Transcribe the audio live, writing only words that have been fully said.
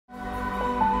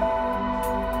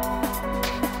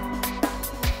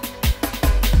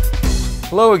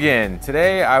Hello again.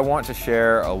 Today I want to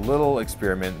share a little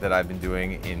experiment that I've been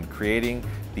doing in creating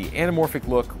the anamorphic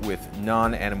look with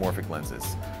non-anamorphic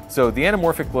lenses. So the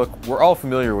anamorphic look, we're all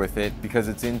familiar with it because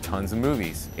it's in tons of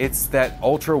movies. It's that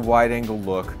ultra wide angle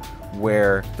look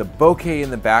where the bokeh in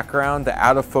the background, the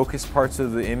out of focus parts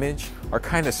of the image are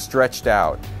kind of stretched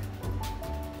out.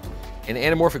 And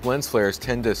anamorphic lens flares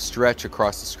tend to stretch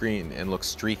across the screen and look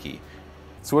streaky.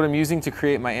 So what I'm using to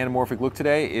create my anamorphic look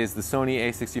today is the Sony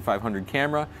a6500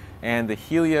 camera and the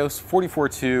Helios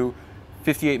 44-2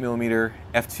 58mm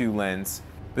f2 lens.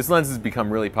 This lens has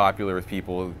become really popular with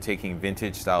people taking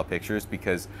vintage style pictures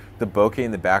because the bokeh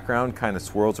in the background kind of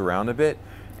swirls around a bit,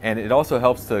 and it also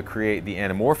helps to create the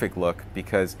anamorphic look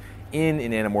because in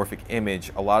an anamorphic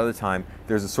image a lot of the time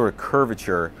there's a sort of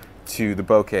curvature to the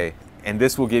bokeh, and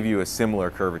this will give you a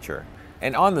similar curvature.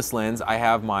 And on this lens I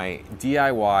have my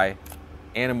DIY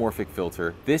anamorphic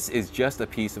filter. This is just a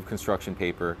piece of construction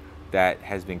paper that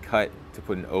has been cut to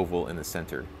put an oval in the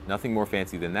center. Nothing more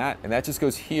fancy than that, and that just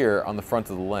goes here on the front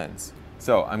of the lens.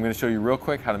 So I'm going to show you real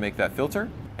quick how to make that filter,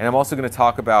 and I'm also going to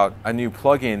talk about a new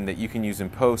plugin that you can use in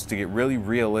post to get really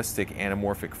realistic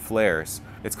anamorphic flares.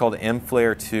 It's called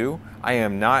MFlare 2. I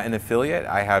am not an affiliate.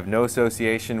 I have no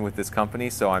association with this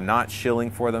company, so I'm not shilling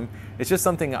for them. It's just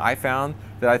something I found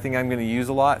that I think I'm going to use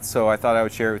a lot, so I thought I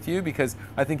would share it with you because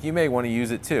I think you may want to use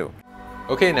it too.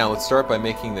 Okay, now let's start by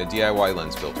making the DIY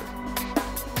lens filter.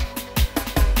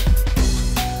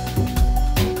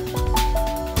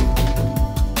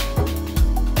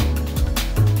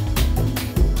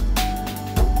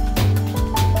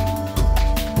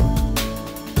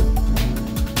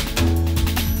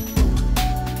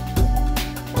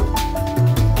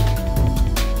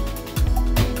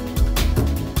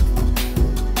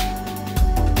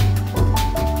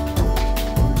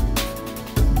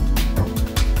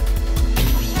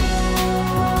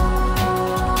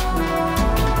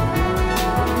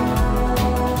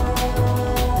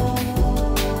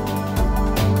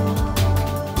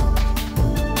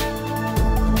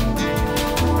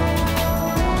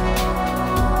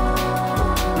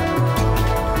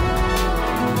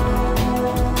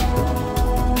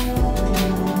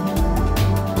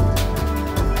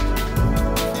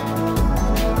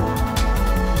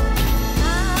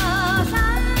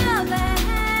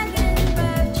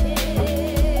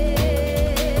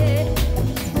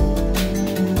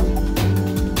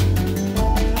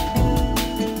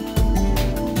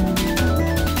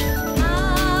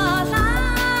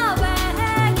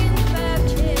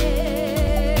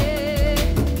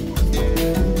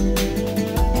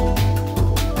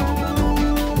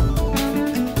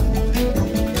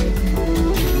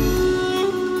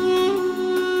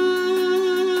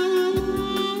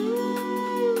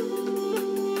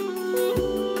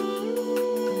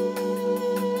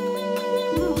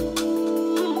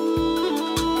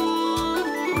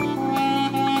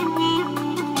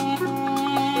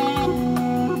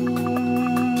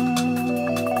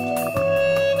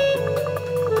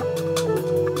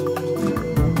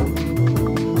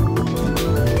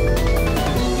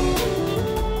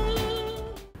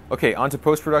 Okay, on to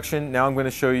post-production. Now I'm going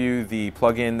to show you the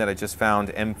plugin that I just found,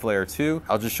 MFlare 2.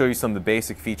 I'll just show you some of the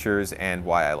basic features and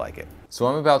why I like it. So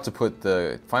I'm about to put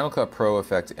the Final Cut Pro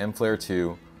effect MFlare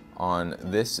 2 on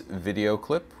this video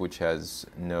clip, which has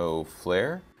no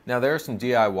flare. Now there are some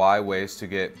DIY ways to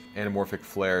get anamorphic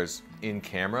flares in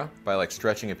camera by like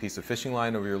stretching a piece of fishing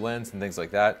line over your lens and things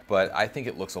like that, but I think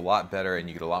it looks a lot better and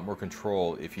you get a lot more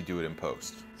control if you do it in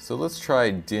post. So let's try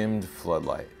dimmed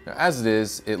floodlight. Now, as it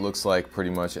is, it looks like pretty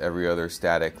much every other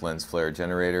static lens flare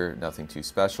generator, nothing too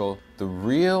special. The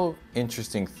real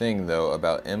interesting thing though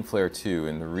about MFlare 2,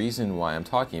 and the reason why I'm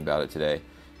talking about it today,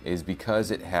 is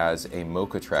because it has a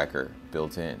Mocha tracker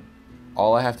built in.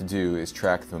 All I have to do is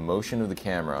track the motion of the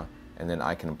camera and then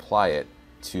I can apply it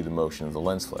to the motion of the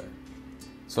lens flare.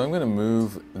 So I'm going to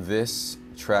move this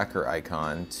tracker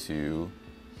icon to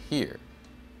here.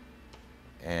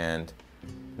 And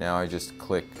now I just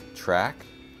click track.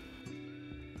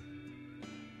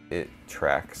 It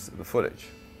tracks the footage.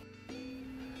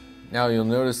 Now you'll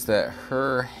notice that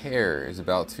her hair is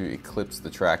about to eclipse the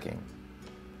tracking.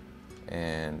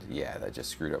 And yeah, that just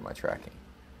screwed up my tracking.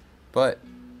 But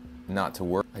not to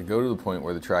worry, I go to the point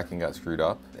where the tracking got screwed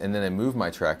up, and then I move my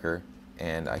tracker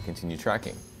and I continue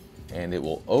tracking. And it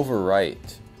will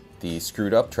overwrite the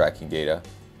screwed up tracking data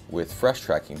with fresh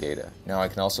tracking data. Now I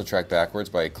can also track backwards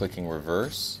by clicking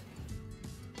reverse.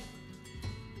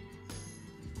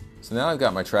 So now I've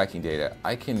got my tracking data.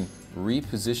 I can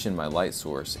reposition my light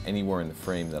source anywhere in the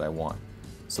frame that I want.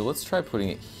 So let's try putting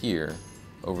it here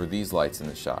over these lights in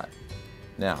the shot.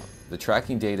 Now, the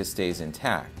tracking data stays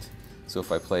intact. So if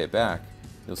I play it back,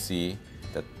 you'll see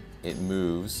it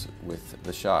moves with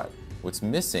the shot. What's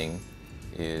missing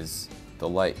is the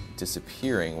light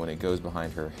disappearing when it goes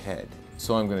behind her head.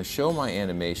 So I'm going to show my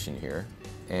animation here,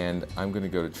 and I'm going to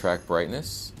go to track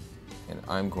brightness, and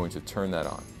I'm going to turn that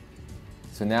on.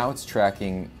 So now it's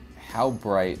tracking how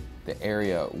bright the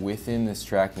area within this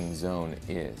tracking zone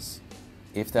is.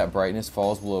 If that brightness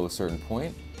falls below a certain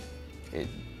point, it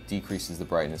decreases the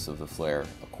brightness of the flare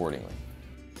accordingly.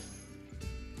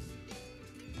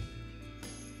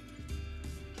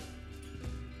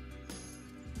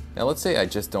 Now let's say I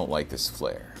just don't like this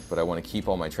flare, but I want to keep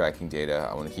all my tracking data,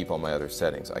 I want to keep all my other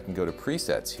settings. I can go to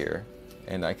presets here,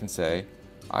 and I can say,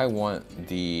 I want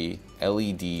the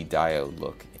LED diode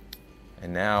look.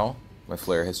 And now my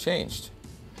flare has changed.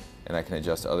 And I can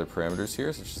adjust other parameters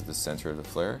here, such as the center of the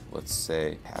flare. Let's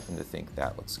say, happen to think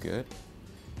that looks good.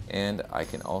 And I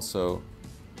can also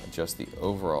adjust the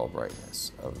overall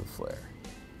brightness of the flare.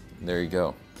 And there you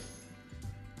go.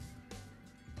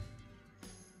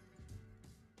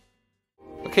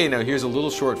 Okay, now here's a little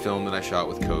short film that I shot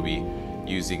with Kobe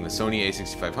using the Sony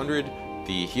a6500,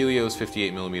 the Helios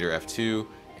 58mm f2,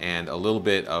 and a little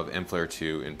bit of MFlare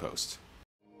 2 in post.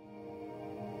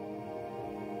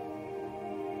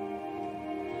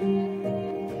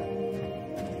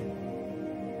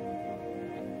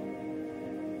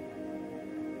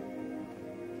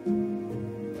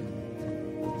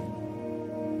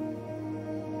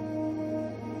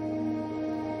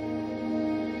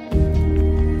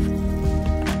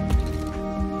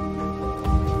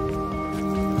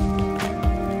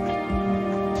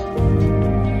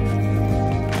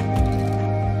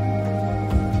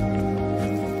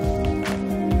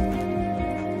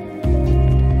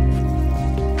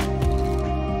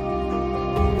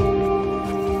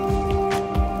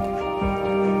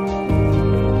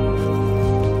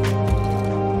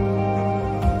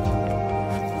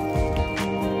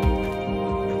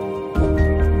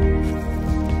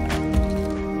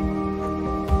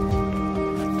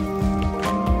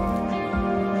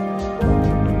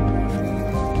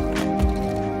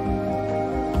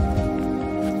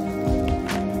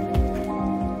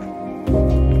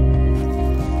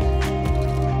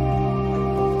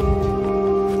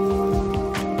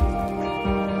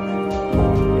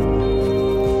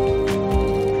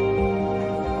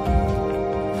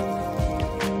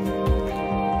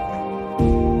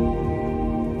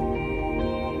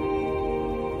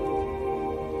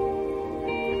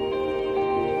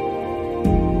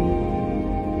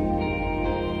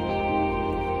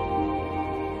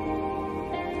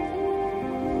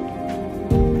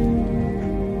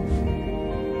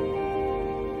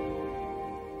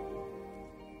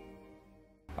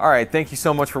 Alright, thank you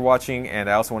so much for watching, and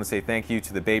I also want to say thank you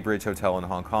to the Bay Bridge Hotel in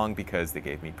Hong Kong because they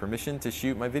gave me permission to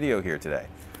shoot my video here today.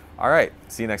 Alright,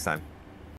 see you next time.